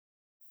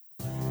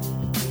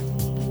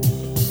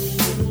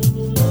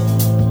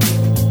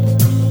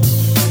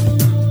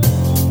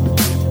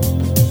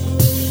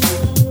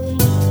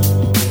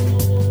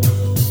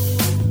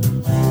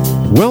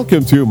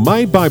Welcome to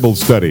My Bible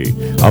Study,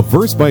 a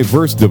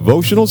verse-by-verse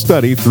devotional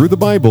study through the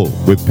Bible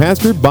with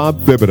Pastor Bob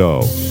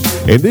Thibodeau.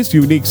 In this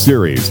unique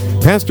series,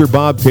 Pastor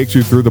Bob takes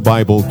you through the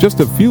Bible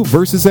just a few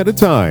verses at a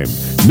time.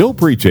 No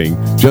preaching,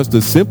 just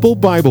a simple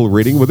Bible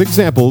reading with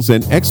examples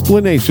and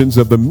explanations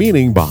of the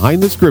meaning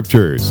behind the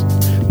Scriptures.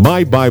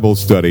 My Bible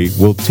Study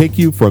will take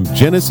you from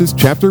Genesis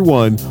chapter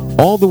 1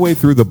 all the way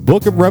through the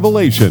book of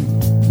Revelation.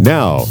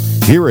 Now,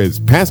 here is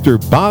Pastor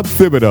Bob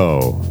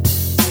Thibodeau.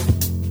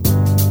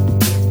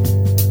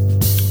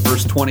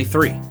 Verse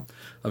 23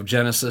 of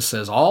Genesis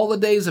says, all the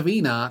days of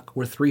Enoch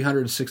were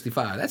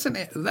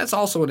 365. That's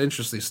also an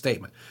interesting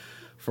statement.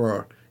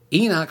 For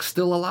Enoch's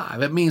still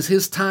alive. It means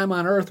his time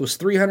on earth was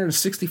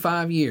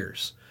 365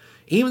 years.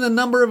 Even the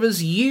number of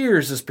his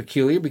years is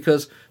peculiar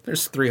because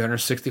there's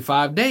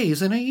 365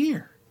 days in a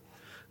year.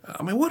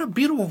 I mean, what a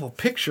beautiful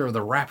picture of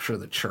the rapture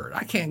of the church.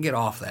 I can't get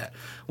off that.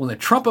 When the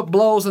trumpet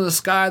blows in the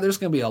sky, there's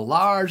going to be a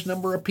large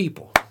number of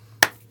people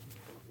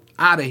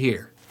out of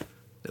here.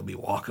 They'll be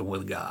walking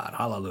with God.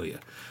 Hallelujah.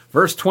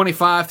 Verse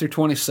 25 through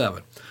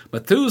 27.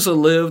 Methuselah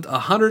lived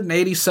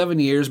 187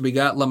 years,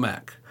 begot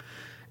Lamech.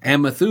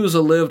 And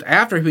Methuselah lived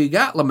after he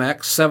begot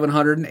Lamech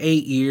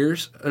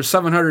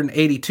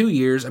 782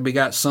 years, and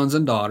begot sons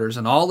and daughters.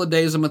 And all the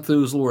days of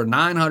Methuselah were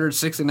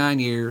 969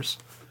 years,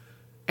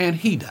 and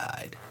he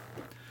died.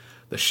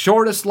 The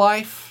shortest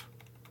life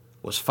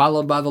was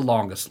followed by the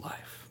longest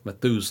life,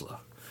 Methuselah,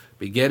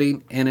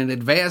 begetting in an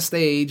advanced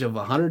age of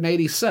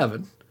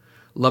 187,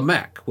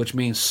 Lamech, which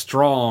means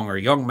strong or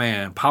young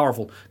man,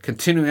 powerful,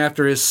 continuing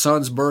after his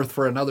son's birth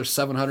for another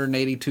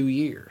 782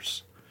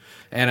 years.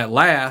 And at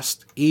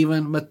last,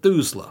 even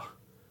Methuselah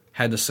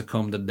had to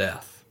succumb to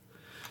death,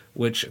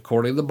 which,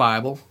 according to the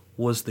Bible,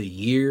 was the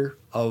year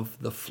of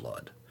the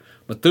flood.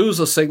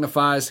 Methuselah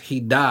signifies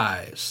he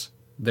dies.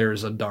 There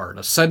is a dart,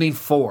 ascending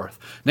forth.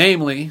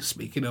 Namely,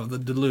 speaking of the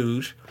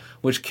deluge,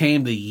 which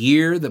came the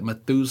year that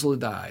Methuselah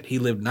died. He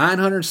lived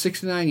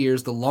 969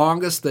 years, the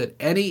longest that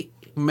any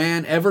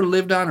man ever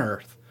lived on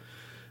earth.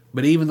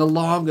 But even the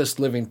longest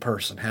living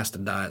person has to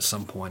die at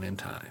some point in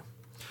time.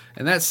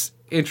 And that's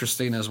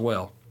interesting as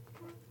well.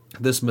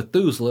 This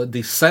Methuselah,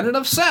 descendant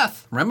of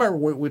Seth, remember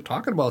we're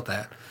talking about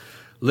that,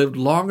 lived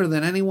longer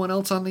than anyone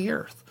else on the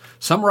earth.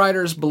 Some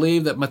writers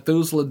believe that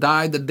Methuselah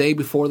died the day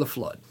before the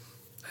flood.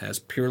 That's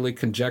purely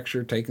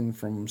conjecture taken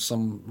from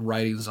some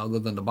writings other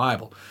than the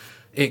Bible.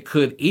 It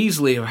could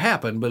easily have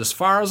happened, but as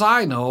far as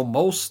I know,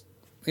 most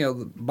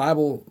the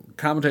Bible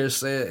commentators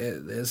say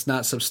it's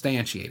not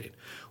substantiated.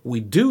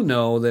 We do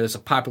know that it's a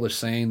popular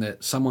saying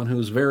that someone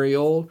who's very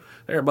old,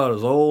 they're about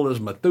as old as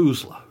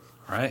Methuselah,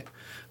 right?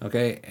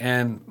 Okay,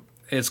 and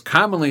it's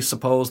commonly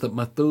supposed that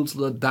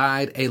Methuselah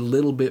died a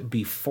little bit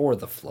before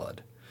the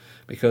flood,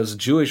 because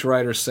Jewish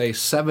writers say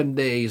 7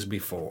 days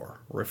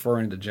before,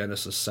 referring to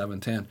Genesis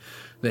 7:10,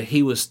 that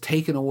he was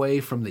taken away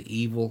from the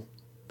evil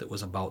that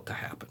was about to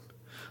happen.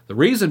 The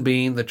reason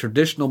being the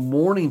traditional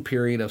mourning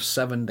period of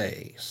 7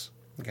 days.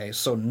 Okay,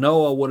 so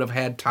Noah would have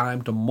had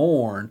time to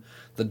mourn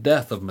the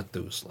death of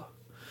Methuselah.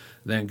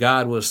 Then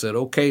God would have said,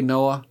 okay,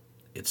 Noah,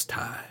 it's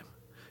time.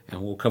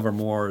 And we'll cover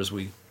more as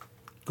we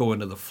go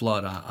into the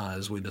flood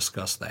as we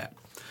discuss that.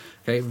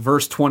 Okay,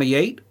 verse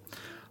 28.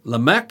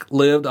 Lamech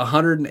lived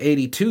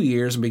 182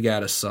 years and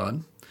begat a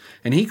son,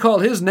 and he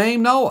called his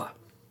name Noah.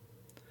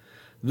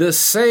 This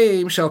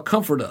same shall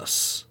comfort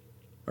us.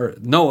 Or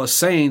Noah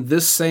saying,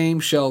 this same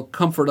shall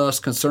comfort us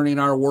concerning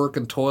our work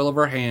and toil of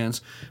our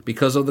hands,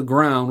 because of the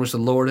ground which the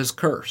Lord has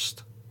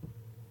cursed.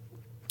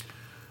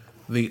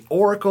 The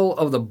oracle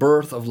of the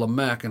birth of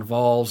Lamech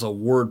involves a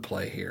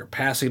wordplay here,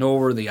 passing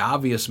over the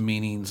obvious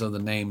meanings of the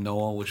name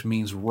Noah, which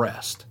means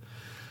rest.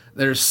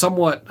 There's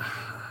somewhat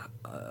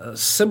a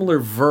similar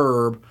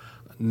verb,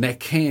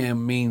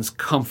 nekam, means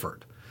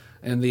comfort.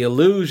 And the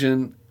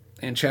allusion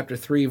in chapter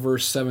 3,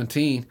 verse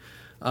 17,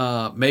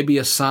 may be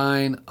a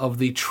sign of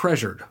the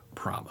treasured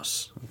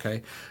promise.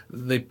 Okay,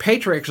 the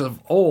patriarchs of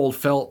old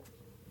felt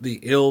the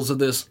ills of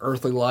this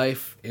earthly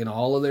life in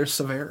all of their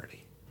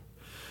severity.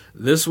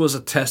 This was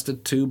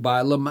attested to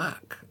by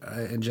Lamech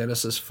in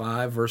Genesis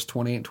 5, verse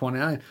 28 and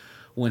 29,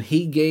 when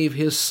he gave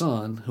his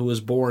son, who was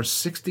born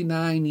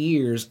 69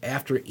 years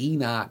after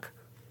Enoch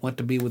went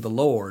to be with the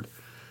Lord,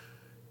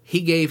 he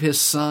gave his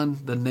son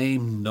the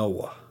name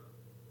Noah,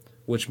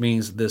 which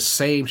means this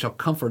same shall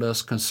comfort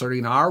us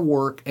concerning our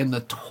work and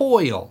the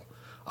toil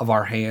of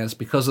our hands,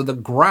 because of the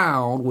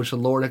ground which the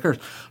Lord had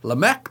cursed.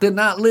 Lamech did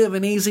not live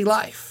an easy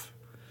life.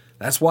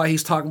 That's why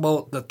he's talking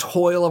about the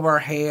toil of our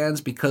hands,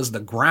 because of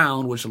the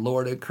ground which the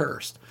Lord had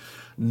cursed.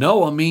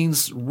 Noah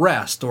means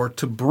rest, or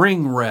to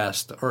bring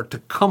rest, or to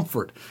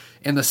comfort,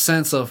 in the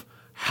sense of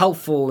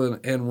helpful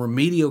and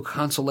remedial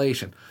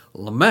consolation.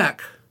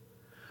 Lamech,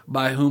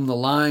 by whom the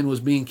line was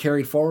being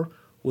carried forward,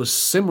 was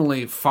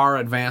similarly far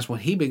advanced when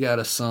he begot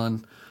a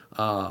son.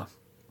 And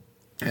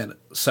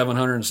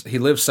he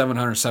lived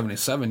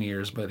 777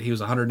 years, but he was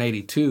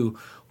 182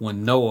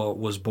 when Noah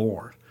was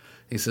born.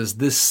 He says,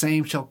 this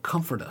same shall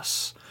comfort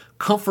us.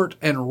 Comfort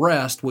and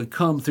rest would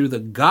come through the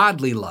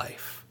godly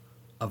life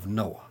of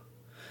Noah,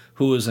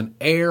 who is an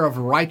heir of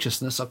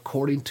righteousness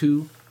according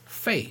to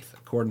faith,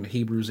 according to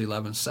Hebrews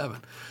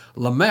 11:7.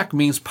 Lamech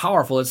means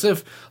powerful. It's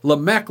as if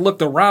Lamech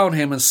looked around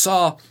him and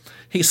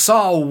he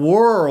saw a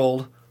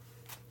world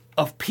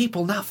of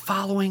people not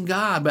following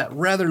God, but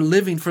rather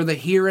living for the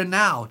here and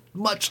now,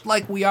 much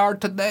like we are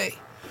today.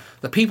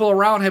 The people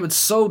around him had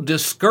so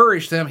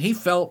discouraged him, he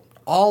felt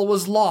all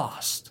was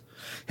lost.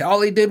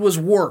 All he did was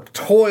work,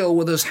 toil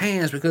with his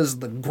hands because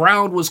the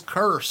ground was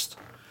cursed.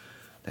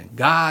 Then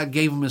God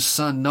gave him his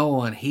son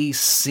Noah, and he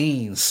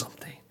seen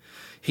something.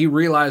 He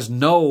realized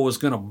Noah was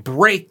going to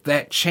break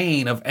that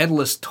chain of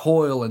endless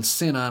toil and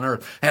sin on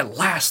earth. At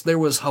last there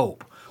was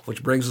hope,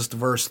 which brings us to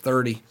verse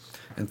 30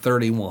 and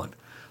 31.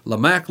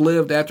 Lamech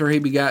lived after he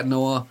begot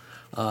Noah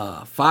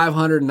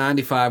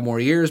 595 more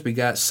years,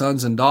 begot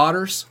sons and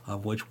daughters,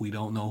 of which we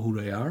don't know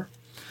who they are.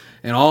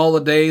 And all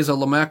the days of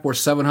Lamech were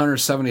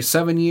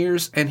 777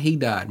 years, and he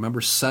died. Remember,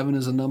 7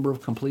 is a number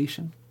of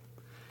completion.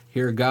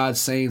 Here God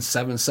saying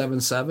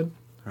 777,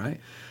 right?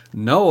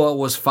 Noah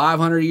was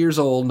 500 years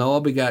old.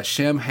 Noah begot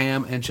Shem,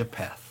 Ham, and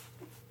Japheth.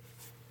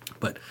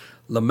 But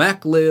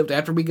Lamech lived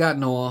after he begot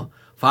Noah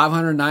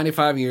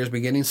 595 years,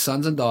 begetting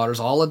sons and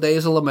daughters. All the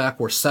days of Lamech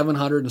were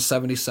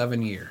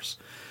 777 years.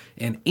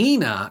 In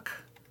Enoch,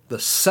 the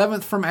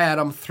seventh from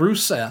Adam through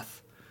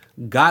Seth,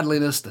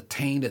 godliness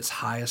attained its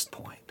highest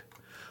point,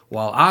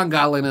 while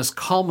ungodliness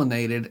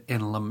culminated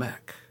in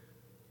Lamech.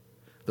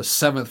 The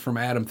seventh from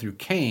Adam through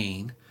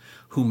Cain,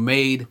 who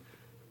made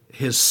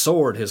his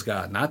sword his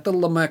God. Not the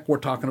Lamech we're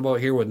talking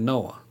about here with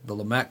Noah, the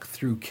Lamech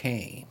through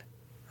Cain.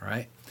 All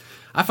right?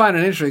 I find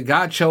it interesting,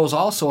 God chose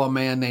also a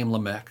man named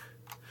Lamech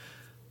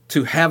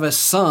to have a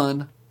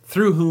son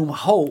through whom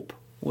hope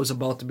was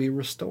about to be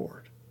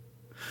restored.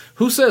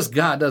 Who says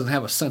God doesn't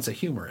have a sense of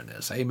humor in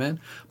this? Amen?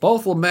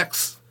 Both of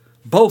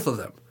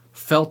them,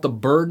 felt the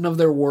burden of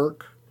their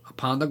work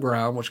upon the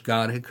ground which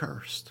God had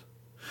cursed.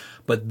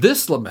 But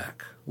this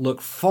Lamech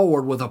looked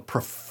forward with a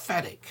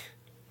prophetic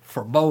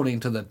foreboding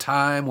to the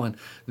time when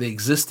the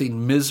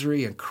existing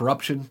misery and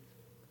corruption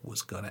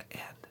was going to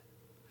end.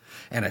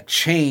 And a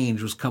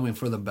change was coming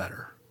for the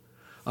better.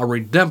 A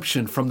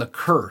redemption from the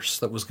curse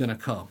that was going to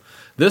come.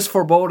 This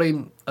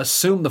foreboding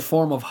assumed the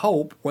form of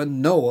hope when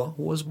Noah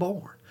was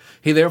born.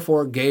 He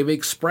therefore gave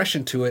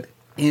expression to it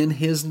in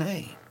his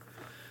name.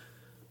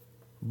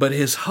 But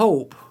his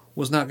hope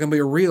was not going to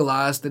be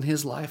realized in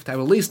his lifetime,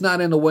 at least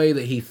not in the way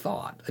that he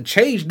thought. A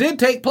change did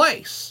take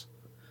place,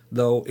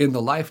 though, in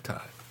the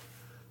lifetime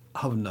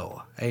of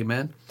Noah.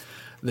 Amen?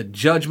 The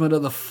judgment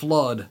of the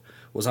flood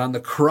was on the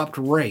corrupt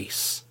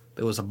race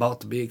that was about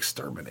to be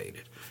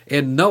exterminated.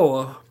 And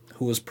Noah,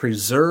 who was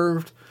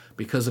preserved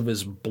because of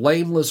his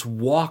blameless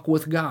walk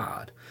with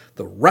God,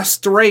 the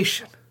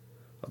restoration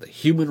of the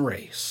human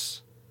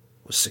race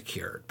was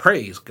secured.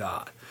 Praise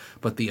God.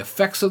 But the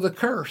effects of the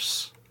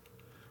curse,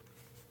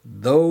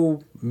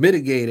 though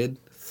mitigated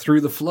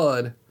through the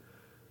flood,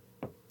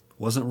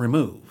 wasn't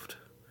removed.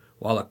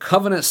 While a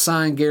covenant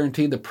sign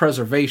guaranteed the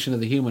preservation of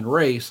the human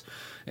race,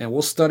 and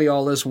we'll study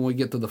all this when we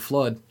get to the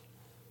flood,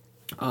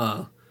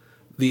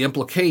 the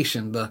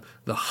implication, the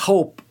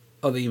hope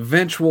of the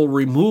eventual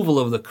removal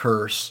of the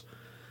curse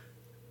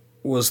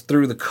was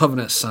through the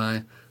covenant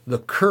sign. The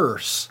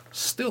curse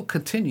still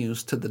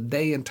continues to the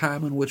day and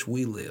time in which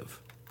we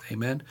live.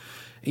 Amen?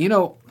 You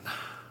know,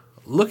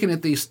 looking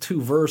at these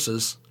two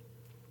verses,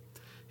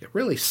 it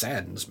really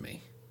saddens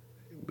me.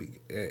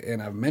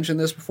 And I've mentioned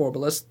this before, but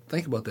let's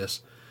think about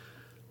this.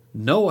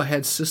 Noah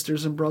had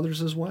sisters and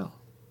brothers as well.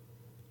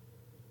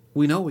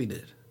 We know he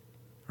did,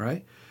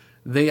 right?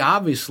 They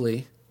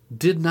obviously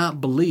did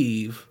not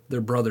believe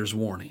their brother's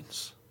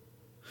warnings.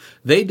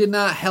 They did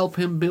not help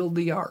him build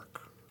the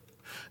ark.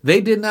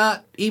 They did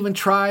not even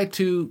try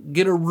to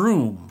get a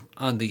room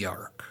on the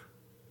ark.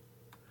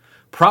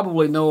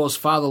 Probably Noah's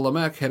father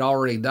Lamech had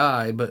already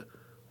died, but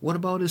what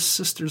about his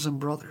sisters and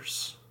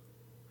brothers?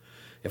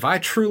 If I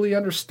truly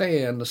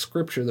understand the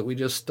scripture that we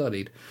just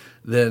studied,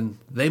 then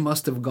they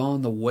must have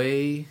gone the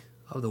way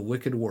of the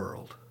wicked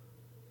world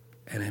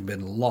and had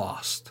been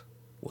lost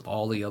with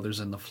all the others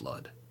in the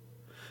flood.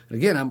 And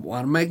again, I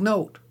want to make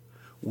note,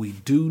 we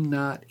do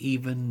not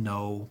even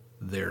know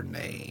their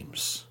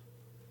names.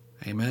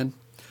 Amen?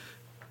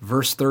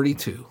 Verse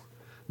 32,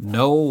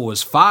 Noah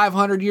was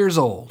 500 years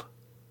old,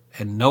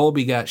 and Noah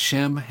begot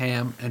Shem,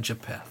 Ham, and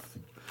Japheth.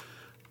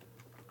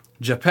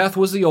 Japheth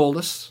was the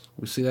oldest.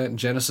 We see that in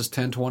Genesis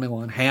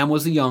 10:21. Ham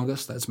was the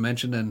youngest. That's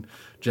mentioned in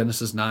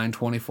Genesis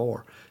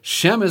 9:24.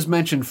 Shem is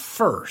mentioned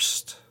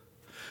first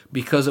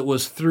because it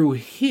was through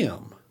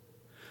him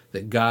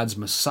that God's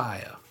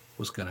Messiah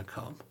was going to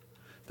come.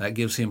 That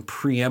gives him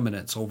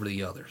preeminence over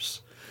the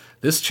others.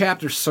 This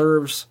chapter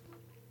serves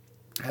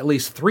at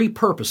least three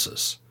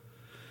purposes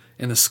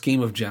in the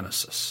scheme of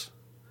Genesis.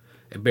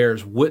 It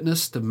bears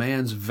witness to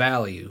man's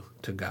value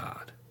to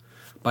God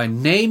by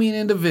naming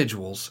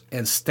individuals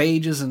and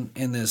stages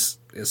in this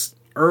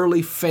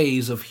early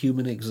phase of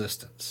human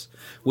existence,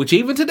 which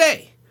even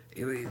today,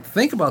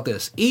 think about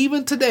this,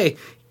 even today,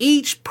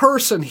 each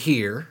person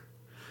here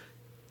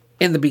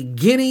in the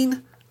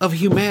beginning of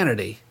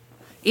humanity,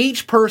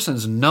 each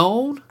person's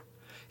known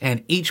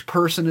and each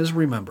person is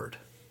remembered.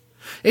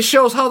 It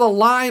shows how the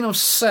line of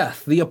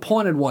Seth, the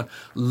appointed one,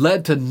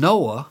 led to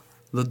Noah,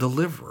 the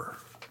deliverer.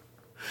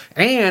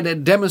 And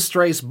it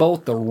demonstrates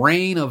both the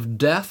reign of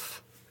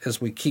death, as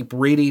we keep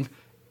reading,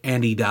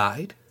 and he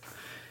died,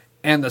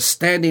 and the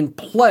standing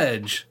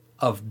pledge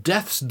of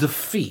death's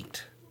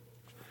defeat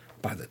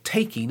by the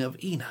taking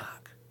of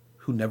Enoch,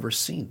 who never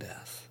seen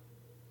death.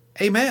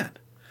 Amen.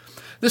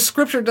 This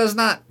scripture does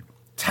not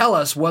tell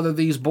us whether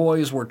these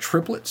boys were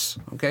triplets.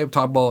 Okay, we're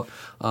talking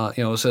about,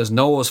 it says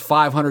Noah was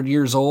 500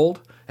 years old,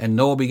 and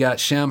Noah begot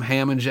Shem,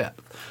 Ham, and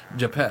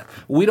Japheth.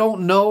 We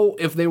don't know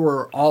if they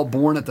were all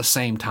born at the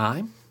same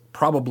time.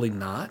 Probably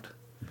not.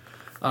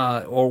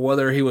 Or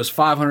whether he was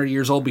 500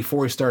 years old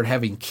before he started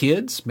having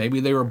kids. Maybe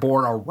they were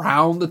born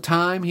around the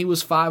time he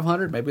was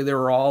 500. Maybe they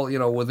were all,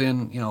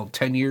 within,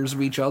 10 years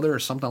of each other or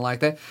something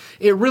like that.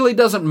 It really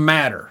doesn't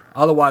matter.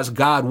 Otherwise,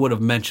 God would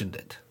have mentioned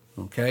it.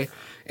 Okay?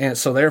 And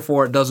so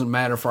therefore, it doesn't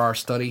matter for our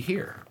study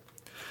here.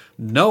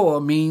 Noah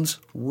means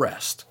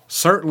rest.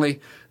 Certainly,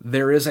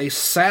 there is a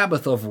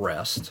Sabbath of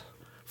rest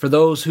for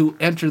those who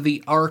enter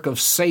the ark of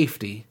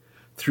safety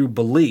through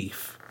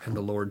belief in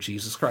the Lord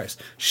Jesus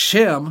Christ.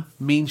 Shem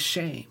means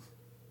shame.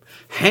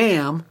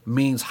 Ham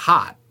means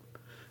hot.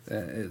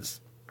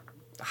 It's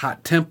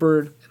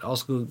hot-tempered. It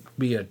also could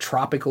be a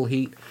tropical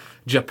heat.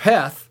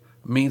 Japheth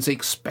means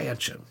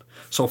expansion.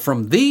 So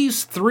from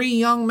these three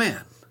young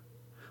men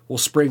will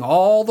spring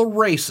all the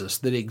races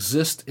that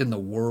exist in the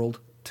world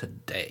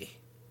today.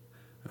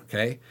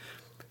 Okay?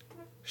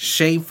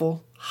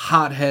 Shameful,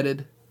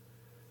 hot-headed,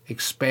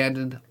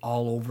 expanded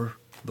all over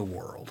the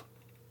world.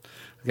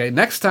 Okay,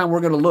 next time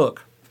we're going to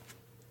look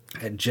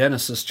at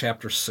Genesis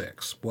chapter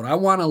 6. What I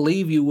want to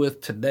leave you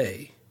with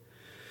today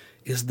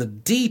is the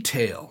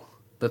detail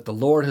that the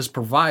Lord has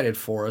provided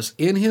for us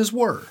in His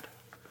Word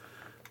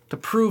to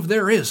prove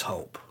there is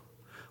hope.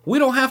 We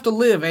don't have to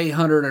live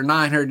 800 or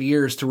 900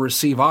 years to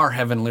receive our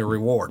heavenly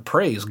reward.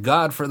 Praise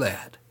God for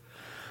that.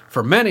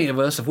 For many of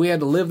us, if we had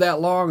to live that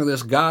long in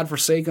this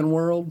God-forsaken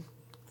world,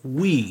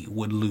 we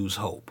would lose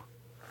hope.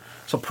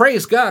 So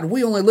praise God,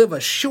 we only live a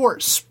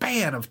short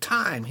span of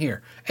time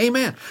here.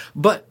 Amen.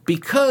 But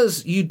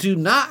because you do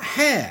not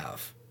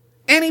have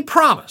any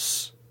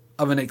promise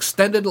of an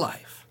extended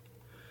life,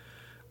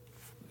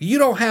 you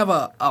don't have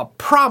a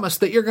promise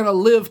that you're going to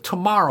live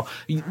tomorrow.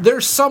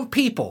 There's some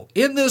people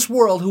in this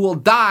world who will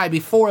die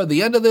before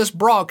the end of this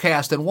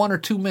broadcast in 1 or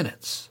 2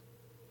 minutes.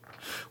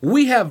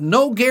 We have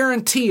no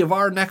guarantee of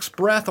our next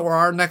breath or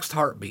our next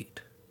heartbeat.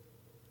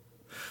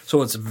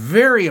 So it's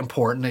very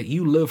important that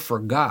you live for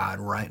God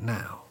right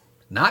now.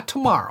 Not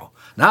tomorrow.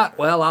 Not,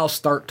 I'll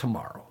start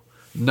tomorrow.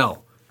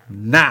 No,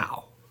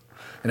 now.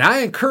 And I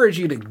encourage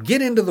you to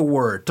get into the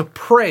Word, to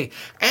pray.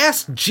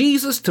 Ask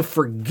Jesus to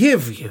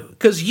forgive you,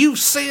 because you've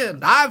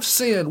sinned. I've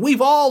sinned.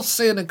 We've all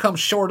sinned and come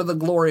short of the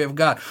glory of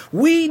God.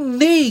 We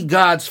need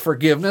God's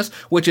forgiveness,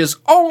 which is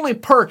only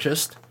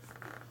purchased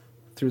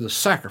through the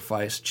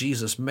sacrifice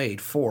Jesus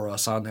made for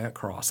us on that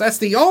cross. That's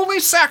the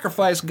only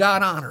sacrifice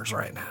God honors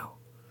right now.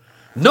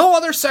 No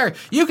other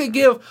sacrifice. You could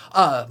give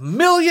 $1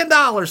 million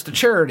to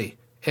charity,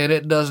 and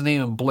it doesn't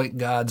even blink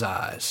God's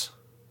eyes.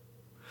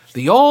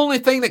 The only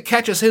thing that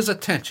catches His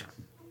attention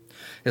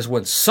is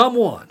when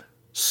someone,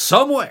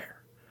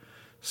 somewhere,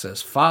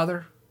 says,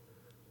 Father,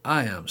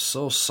 I am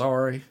so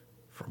sorry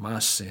for my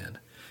sin,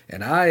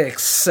 and I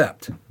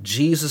accept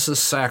Jesus'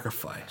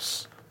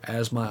 sacrifice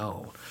as my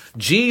own.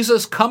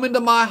 Jesus, come into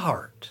my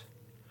heart.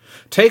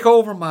 Take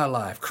over my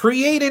life.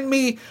 Create in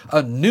me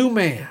a new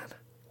man,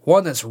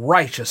 one that's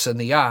righteous in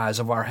the eyes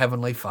of our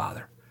Heavenly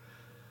Father.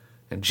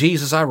 And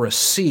Jesus, I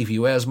receive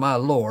you as my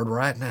Lord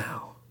right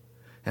now.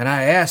 And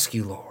I ask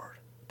you, Lord,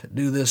 to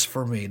do this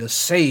for me, to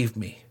save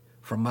me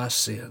from my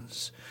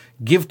sins.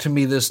 Give to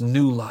me this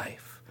new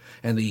life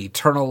and the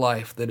eternal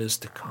life that is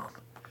to come.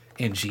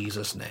 In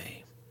Jesus'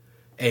 name,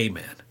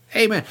 amen.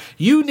 Amen.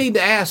 You need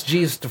to ask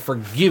Jesus to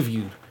forgive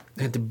you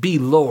and to be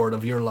Lord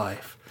of your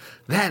life.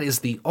 That is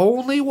the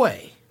only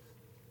way.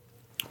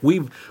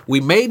 We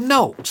made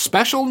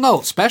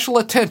special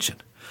attention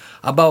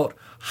about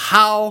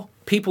how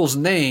people's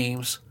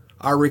names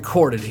are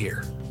recorded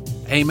here.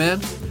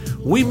 Amen.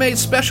 We made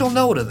special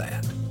note of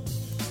that.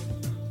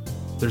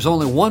 There's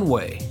only one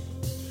way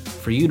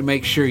for you to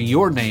make sure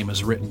your name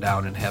is written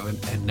down in heaven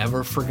and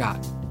never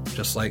forgotten.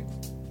 Just like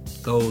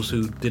those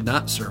who did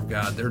not serve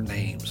God, their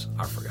names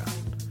are forgotten.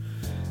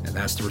 And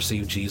that's to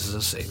receive Jesus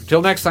as Savior.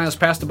 Till next time, it's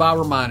Pastor Bob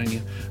reminding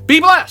you,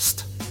 be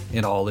blessed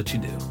in all that you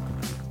do.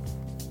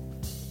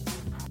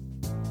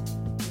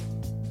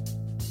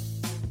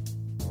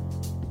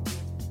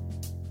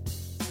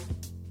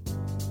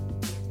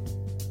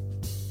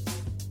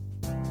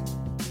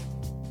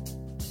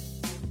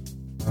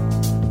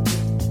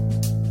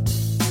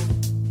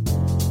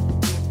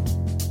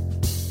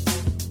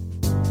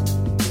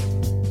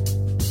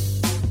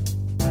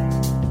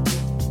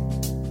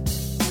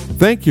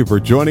 Thank you for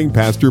joining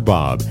Pastor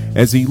Bob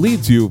as he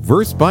leads you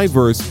verse by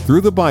verse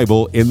through the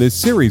Bible in this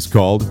series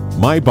called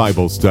My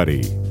Bible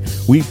Study.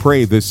 We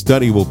pray this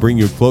study will bring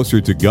you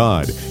closer to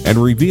God and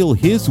reveal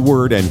His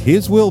Word and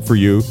His will for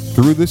you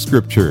through the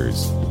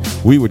Scriptures.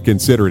 We would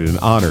consider it an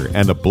honor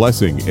and a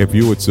blessing if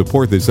you would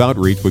support this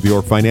outreach with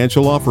your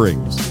financial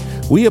offerings.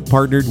 We have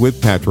partnered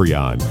with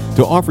Patreon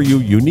to offer you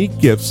unique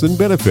gifts and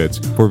benefits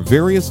for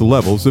various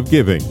levels of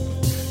giving.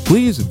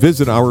 Please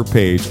visit our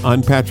page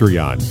on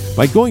Patreon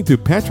by going to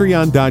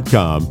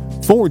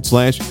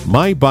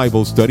patreon.com/My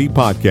Bible Study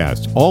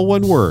Podcast, all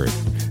one word.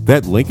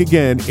 That link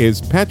again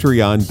is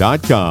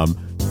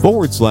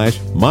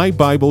patreon.com/My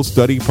Bible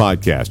Study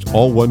Podcast,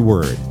 all one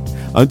word.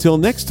 Until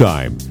next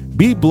time,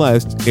 be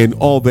blessed in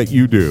all that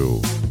you do.